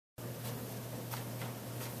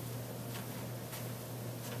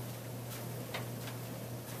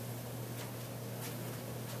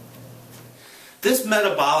This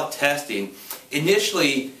metabolic testing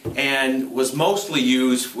initially and was mostly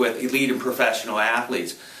used with elite and professional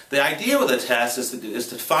athletes. The idea with the test is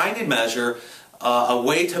to find and measure a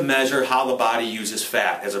way to measure how the body uses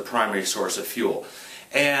fat as a primary source of fuel.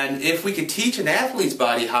 And if we could teach an athlete's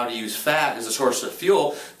body how to use fat as a source of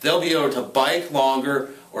fuel, they'll be able to bike longer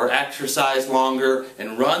or exercise longer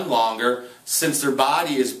and run longer, since their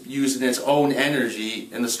body is using its own energy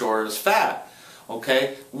in the store as fat.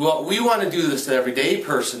 Okay? What we want to do this to everyday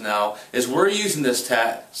person now is we're using this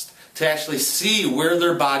test to actually see where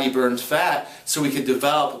their body burns fat, so we could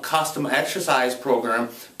develop a custom exercise program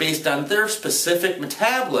based on their specific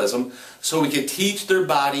metabolism, so we could teach their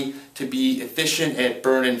body to be efficient at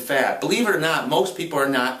burning fat. Believe it or not, most people are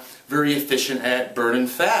not very efficient at burning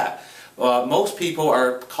fat. Most people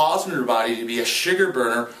are causing their body to be a sugar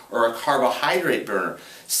burner or a carbohydrate burner.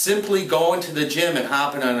 Simply going to the gym and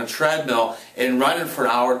hopping on a treadmill and running for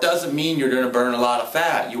an hour doesn't mean you're going to burn a lot of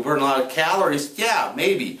fat. You burn a lot of calories, yeah,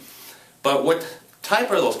 maybe. But what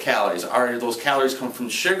type are those calories? Are those calories come from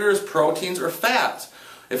sugars, proteins, or fats?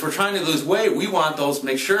 If we're trying to lose weight, we want those,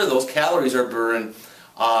 make sure those calories are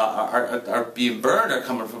being burned are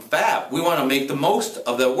coming from fat. We want to make the most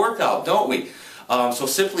of the workout, don't we? So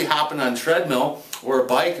simply hopping on a treadmill or a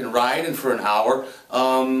bike and riding for an hour,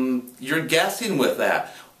 you're guessing with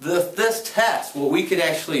that. This test, what we could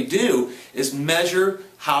actually do is measure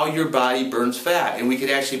how your body burns fat, and we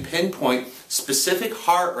could actually pinpoint specific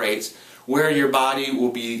heart rates where your body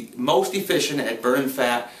will be most efficient at burning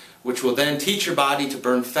fat, which will then teach your body to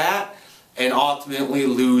burn fat and ultimately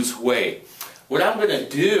lose weight. What I'm going to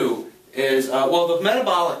do is, well, the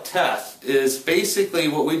metabolic test is basically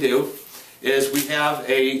what we do is we have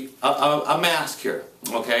a mask here,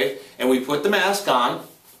 okay? And we put the mask on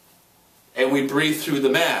and we breathe through the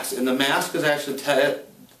mask. And the mask is actually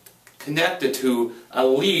connected to a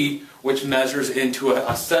lead which measures into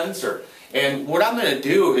a sensor. And what I'm going to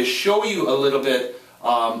do is show you a little bit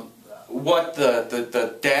what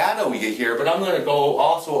the data we get here, but I'm going to go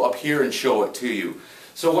also up here and show it to you.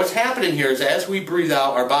 So what's happening here is as we breathe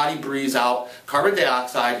out, our body breathes out carbon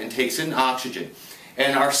dioxide and takes in oxygen.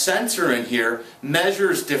 And our sensor in here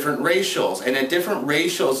measures different ratios. And at different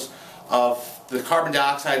ratios of the carbon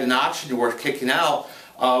dioxide and oxygen we're kicking out,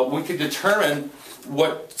 we can determine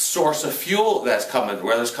what source of fuel that's coming,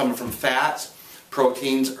 whether it's coming from fats,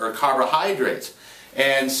 proteins, or carbohydrates.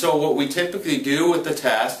 And so what we typically do with the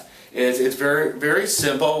test is it's very, very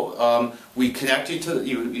simple. We connect you to,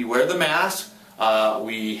 you wear the mask,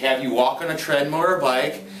 we have you walk on a treadmill or a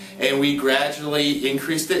bike, and we gradually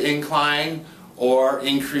increase the incline or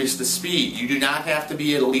increase the speed. You do not have to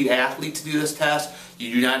be an elite athlete to do this test.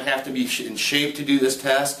 You do not have to be in shape to do this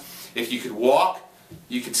test. If you could walk,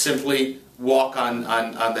 you could simply walk on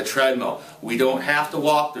the treadmill. We don't have to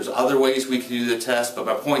walk. There's other ways we can do the test, but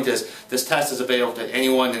my point is this test is available to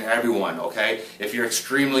anyone and everyone, okay? If you're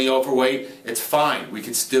extremely overweight, it's fine. We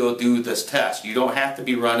can still do this test. You don't have to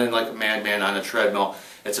be running like a madman on a treadmill.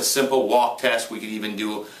 It's a simple walk test. We could even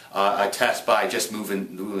do a test by just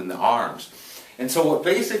moving the arms. And so what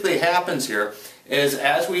basically happens here is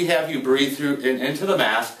as we have you breathe through into the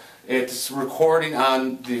mask, it's recording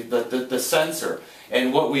on the sensor.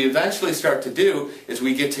 And what we eventually start to do is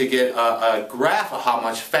we get a graph of how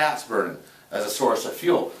much fat's burning as a source of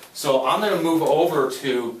fuel. So I'm going to move over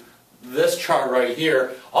to this chart right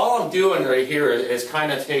here. All I'm doing right here is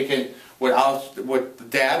kind of taking what the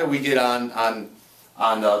data we get on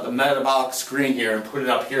the metabolic screen here and put it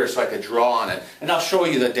up here so I could draw on it. And I'll show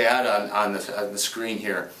you the data on the screen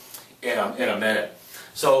here in a minute.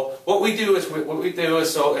 So what we do is,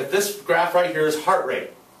 so if this graph right here is heart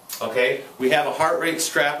rate. Okay, we have a heart rate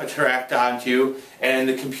strap tracked onto you, and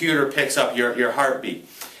the computer picks up your heartbeat.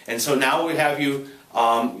 And so now we have you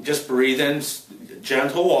just breathe in,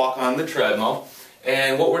 gentle walk on the treadmill.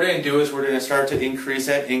 And what we're going to do is we're going to start to increase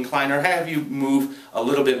that incline, or have you move a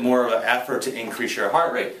little bit more of an effort to increase your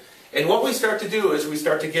heart rate. And what we start to do is we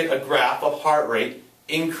start to get a graph of heart rate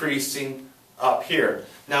increasing up here.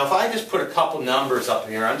 Now if I just put a couple numbers up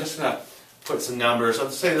here, I'm just going to put some numbers.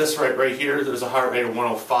 Let's say this right here, there's a heart rate of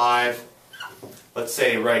 105. Let's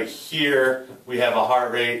say right here we have a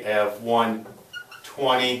heart rate of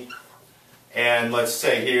 120. And let's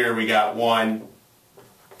say here we got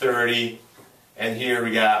 130. And here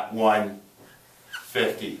we got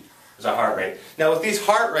 150 as a heart rate. Now with these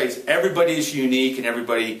heart rates, everybody is unique and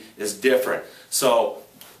everybody is different. So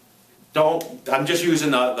I'm just using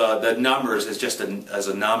the numbers as just as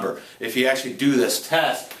a number. If you actually do this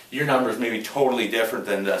test, your numbers may be totally different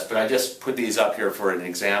than this, but I just put these up here for an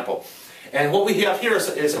example. And what we have here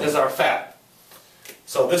is our fat.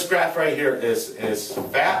 So this graph right here is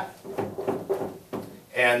fat,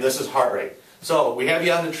 and this is heart rate. So we have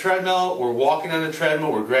you on the treadmill, we're walking on the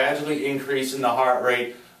treadmill, we're gradually increasing the heart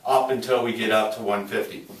rate up until we get up to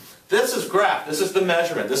 150. This is graph, this is the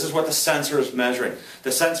measurement, this is what the sensor is measuring.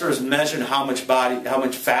 The sensor is measuring how much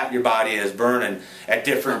fat your body is burning at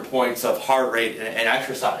different points of heart rate and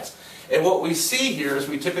exercise. And what we see here is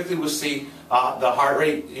we typically will see the heart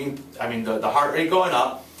rate, the heart rate going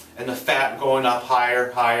up and the fat going up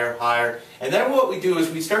higher, higher, higher. And then what we do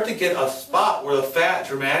is we start to get a spot where the fat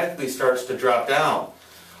dramatically starts to drop down.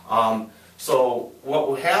 So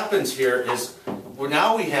what happens here is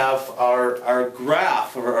now we have our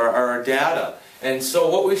graph or our data. And so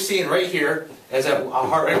what we're seeing right here is at a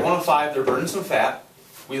heart rate of 105, they're burning some fat.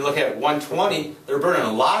 We look at 120, they're burning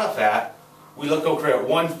a lot of fat. We look over at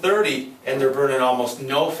 130 and they're burning almost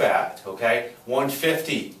no fat, okay?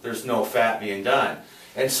 150, there's no fat being done.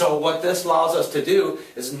 And so what this allows us to do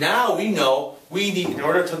is now we know we need, in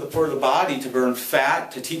order for the body to burn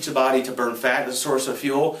fat, to teach the body to burn fat as a source of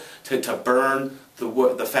fuel, to burn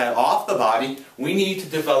the fat off the body, we need to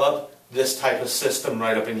develop this type of system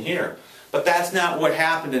right up in here. But that's not what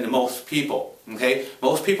happened in most people, okay?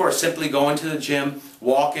 Most people are simply going to the gym,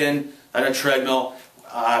 walking on a treadmill,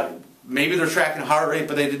 maybe they're tracking heart rate,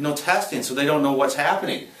 but they did no testing, so they don't know what's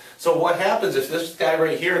happening. So what happens if this guy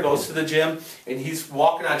right here goes to the gym and he's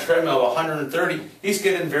walking on a treadmill of 130, he's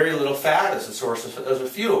getting very little fat as a source of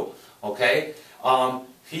fuel, okay?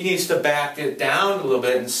 He needs to back it down a little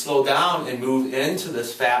bit and slow down and move into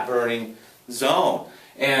this fat burning zone.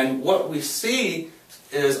 And what we see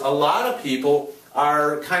is a lot of people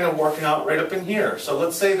are kind of working out right up in here. So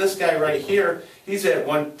let's say this guy right here, he's at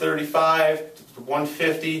 135 to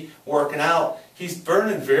 150 working out. He's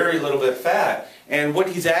burning very little bit of fat. And what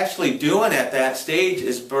he's actually doing at that stage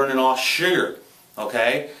is burning off sugar.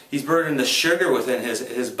 Okay? He's burning the sugar within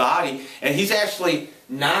his body. And he's actually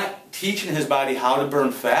not teaching his body how to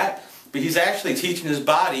burn fat, but he's actually teaching his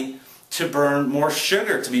body to burn more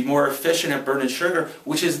sugar, to be more efficient at burning sugar,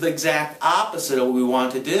 which is the exact opposite of what we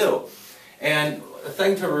want to do. And the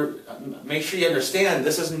thing to make sure you understand,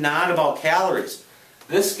 this is not about calories.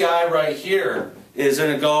 This guy right here is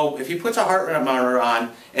going to go, if he puts a heart rate monitor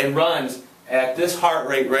on and runs at this heart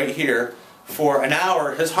rate right here for an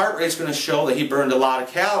hour, his heart rate is going to show that he burned a lot of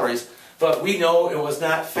calories, but we know it was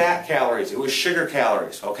not fat calories, it was sugar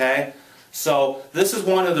calories, okay? So this is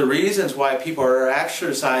one of the reasons why people are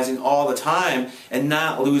exercising all the time and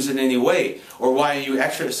not losing any weight, or why you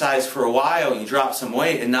exercise for a while, you drop some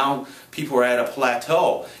weight, and now people are at a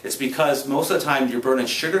plateau. It's because most of the time you're burning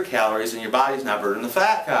sugar calories and your body's not burning the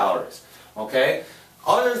fat calories. Okay?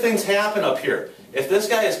 Other things happen up here. If this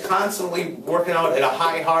guy is constantly working out at a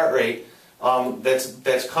high heart rate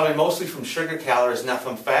that's coming mostly from sugar calories, not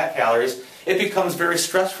from fat calories, it becomes very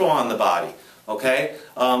stressful on the body. Okay?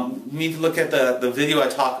 You need to look at the video I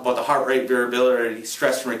talk about the heart rate variability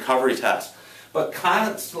stress and recovery test. But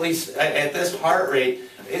constantly at this heart rate,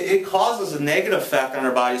 it causes a negative effect on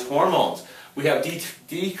our body's hormones. We have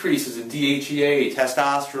decreases in DHEA,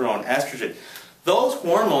 testosterone, estrogen. Those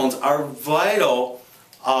hormones are vital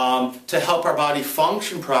to help our body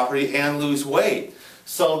function properly and lose weight.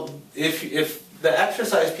 So if the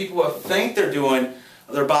exercise people think they're doing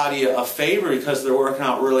their body a favor because they're working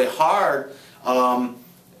out really hard,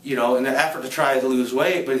 you know, in an effort to try to lose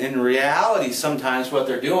weight, but in reality sometimes what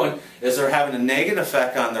they're doing is they're having a negative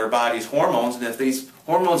effect on their body's hormones, and if these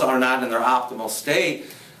hormones are not in their optimal state,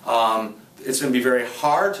 it's going to be very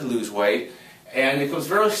hard to lose weight, and it becomes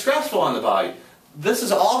very stressful on the body. This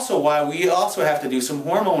is also why we also have to do some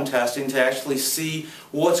hormone testing to actually see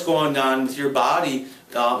what's going on with your body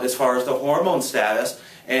as far as the hormone status,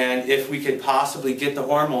 and if we could possibly get the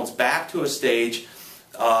hormones back to a stage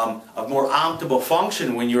of more optimal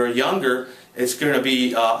function when you're younger. It's going to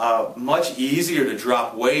be much easier to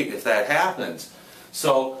drop weight if that happens.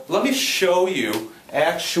 So let me show you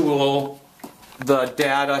the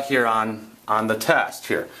data here on the test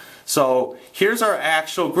here. So here's our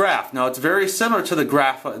actual graph. Now it's very similar to the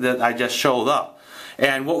graph that I just showed up.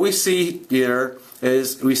 And what we see here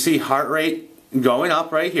is we see heart rate going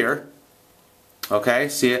up right here. Okay,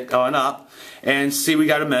 see it going up. And see we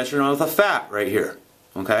got a measurement of the fat right here.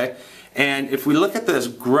 Okay, and if we look at this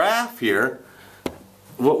graph here,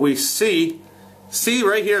 what we see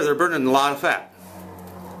right here, they're burning a lot of fat.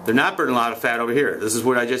 They're not burning a lot of fat over here. This is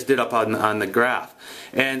what I just did up on the graph.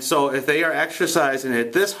 And so if they are exercising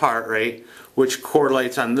at this heart rate, which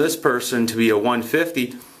correlates on this person to be a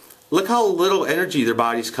 150, look how little energy their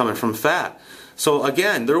body's coming from fat. So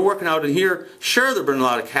again, they're working out in here. Sure, they're burning a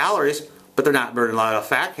lot of calories, but they're not burning a lot of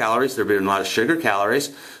fat calories, they're burning a lot of sugar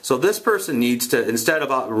calories. So this person needs to, instead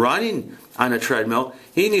of running on a treadmill.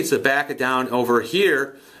 He needs to back it down over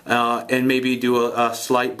here and maybe do a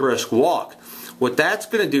slight brisk walk. What that's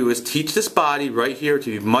going to do is teach this body right here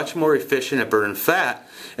to be much more efficient at burning fat,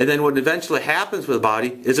 and then what eventually happens with the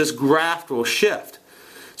body is this graft will shift.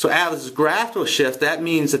 So as this graft will shift, that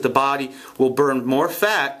means that the body will burn more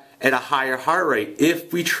fat at a higher heart rate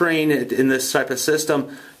if we train it in this type of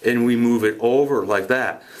system and we move it over like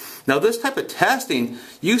that. Now this type of testing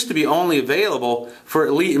used to be only available for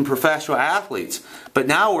elite and professional athletes, but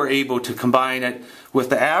now we're able to combine it with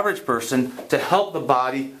the average person to help the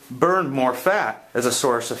body burn more fat as a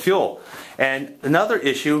source of fuel. And another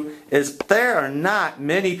issue is there are not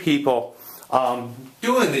many people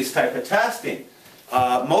doing these type of testing.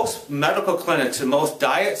 Most medical clinics and most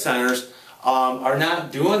diet centers are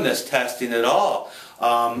not doing this testing at all.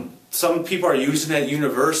 Some people are using it at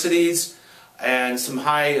universities, and some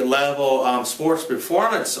high-level sports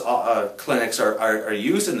performance clinics are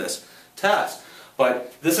using this test.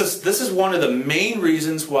 But this is one of the main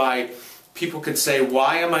reasons why people could say,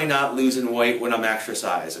 why am I not losing weight when I'm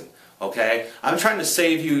exercising? Okay, I'm trying to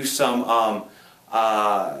save you some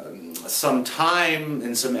time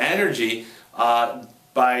and some energy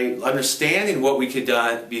by understanding what we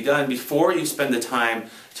could be done before you spend the time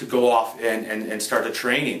to go off and start the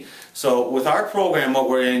training. So with our program, what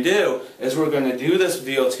we're going to do is we're going to do this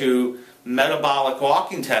VO2 metabolic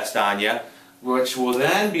walking test on you, which will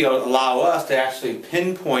then be able to allow us to actually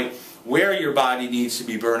pinpoint where your body needs to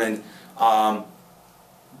be burning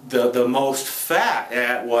the most fat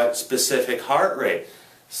at what specific heart rate.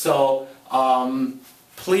 So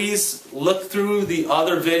please look through the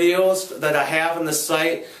other videos that I have on the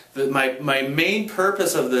site. My main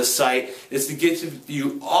purpose of this site is to get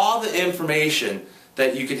you all the information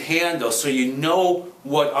that you can handle so you know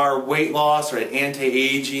what our weight loss or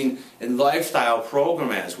anti-aging and lifestyle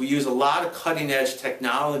program is. We use a lot of cutting-edge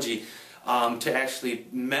technology to actually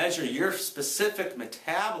measure your specific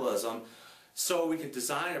metabolism so we can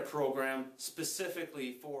design a program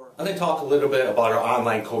specifically for... I'm going to talk a little bit about our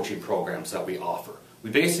online coaching programs that we offer. We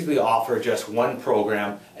basically offer just one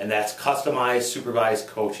program, and that's customized, supervised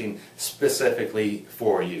coaching specifically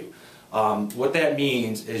for you. What that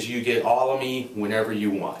means is you get all of me whenever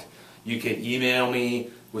you want. You can email me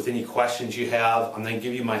with any questions you have. I'm going to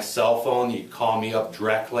give you my cell phone. You can call me up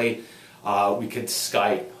directly. We could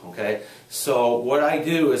Skype, okay? So what I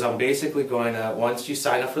do is I'm basically going to, once you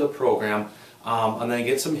sign up for the program, I'm going to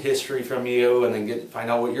get some history from you and then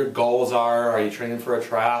find out what your goals are. Are you training for a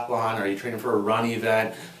triathlon? Are you training for a run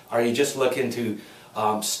event? Are you just looking to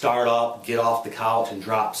start up, get off the couch, and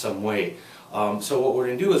drop some weight? So what we're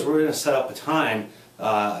going to do is we're going to set up a time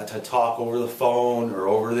to talk over the phone or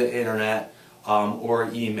over the internet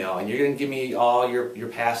or email, and you're going to give me all your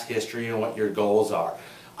past history and what your goals are.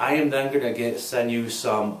 I am then going to send you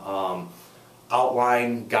some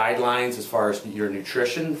outline guidelines as far as your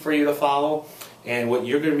nutrition for you to follow. And what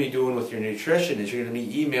you're going to be doing with your nutrition is you're going to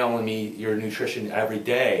be emailing me your nutrition every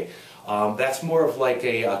day. That's more of like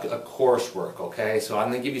a coursework, okay? So I'm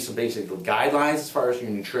going to give you some basic guidelines as far as your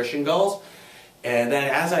nutrition goes. And then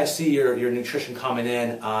as I see your nutrition coming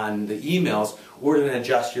in on the emails, we're going to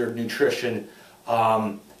adjust your nutrition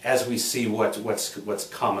as we see what's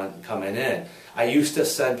coming in. I used to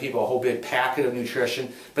send people a whole big packet of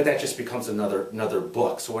nutrition, but that just becomes another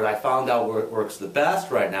book. So what I found out works the best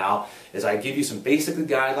right now is I give you some basic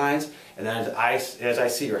guidelines, and then as I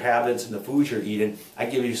see your habits and the foods you're eating, I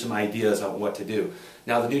give you some ideas on what to do.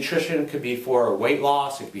 Now the nutrition could be for weight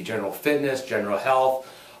loss, it could be general fitness, general health,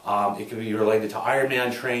 it could be related to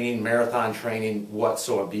Ironman training, marathon training,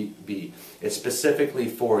 whatsoever be. It's specifically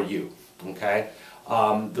for you, okay?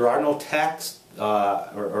 There are no techs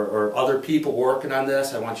or other people working on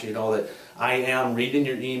this. I want you to know that I am reading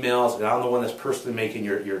your emails, and I'm the one that's personally making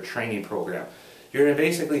your training program. You're going to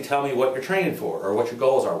basically tell me what you're training for or what your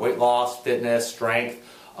goals are: weight loss, fitness, strength,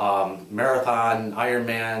 marathon,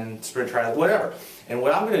 Ironman, sprint triathlon, whatever. And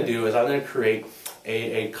what I'm going to do is I'm going to create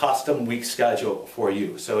a custom week schedule for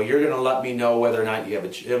you. So you're going to let me know whether or not you have a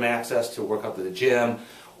gym access to work up to the gym,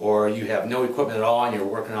 or you have no equipment at all and you're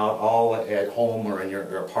working out all at home or in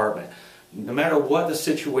your apartment. No matter what the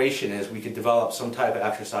situation is, we could develop some type of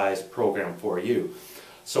exercise program for you.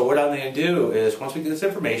 So what I'm going to do is, once we get this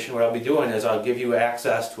information, what I'll be doing is I'll give you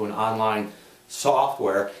access to an online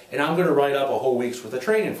software, and I'm going to write up a whole week's worth of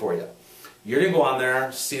training for you. You're going to go on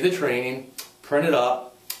there, see the training, print it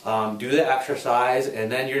up, do the exercise, and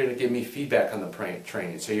then you're going to give me feedback on the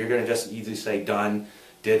training. So you're going to just easily say, done,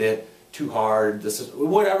 did it, too hard, this is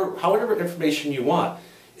whatever, however information you want.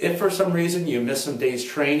 If for some reason you miss some days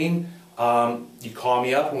training, you call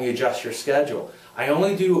me up and we adjust your schedule. I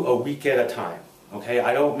only do a week at a time, Okay,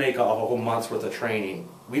 I don't make a whole month's worth of training.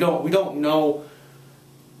 We don't know.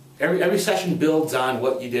 Every session builds on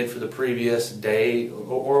what you did for the previous day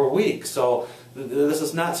or week. So this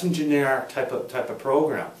is not some generic type of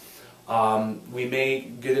program. We may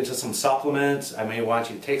get into some supplements. I may want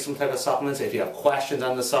you to take some type of supplements. If you have questions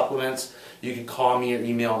on the supplements, you can call me or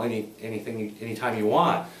email anytime you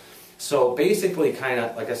want. So basically, kind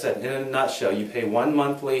of like I said, in a nutshell, you pay one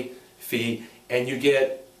monthly fee and you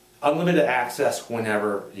get unlimited access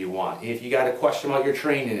whenever you want. If you got a question about your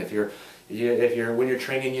training, if when you're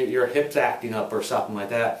training your hips acting up or something like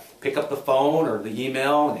that, pick up the phone or the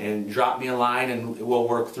email and drop me a line and we'll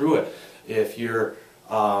work through it. If you're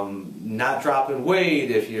not dropping weight,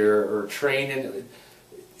 if you're training,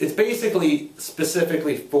 it's basically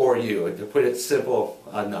specifically for you, to put it simple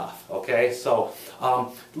enough. Okay, so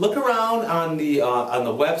look around on the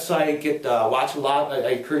website, watch a lot.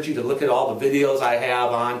 I encourage you to look at all the videos I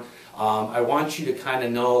have on. I want you to kind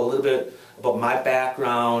of know a little bit about my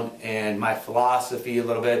background and my philosophy a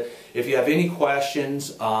little bit. If you have any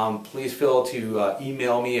questions, please feel to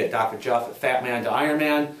email me at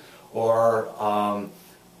drjeff@fatman2ironman, or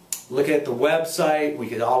look at the website. We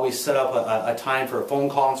could always set up a time for a phone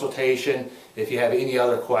consultation if you have any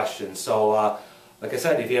other questions. So like I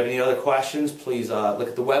said, if you have any other questions, please look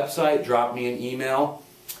at the website, drop me an email,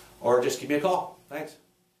 or just give me a call. Thanks.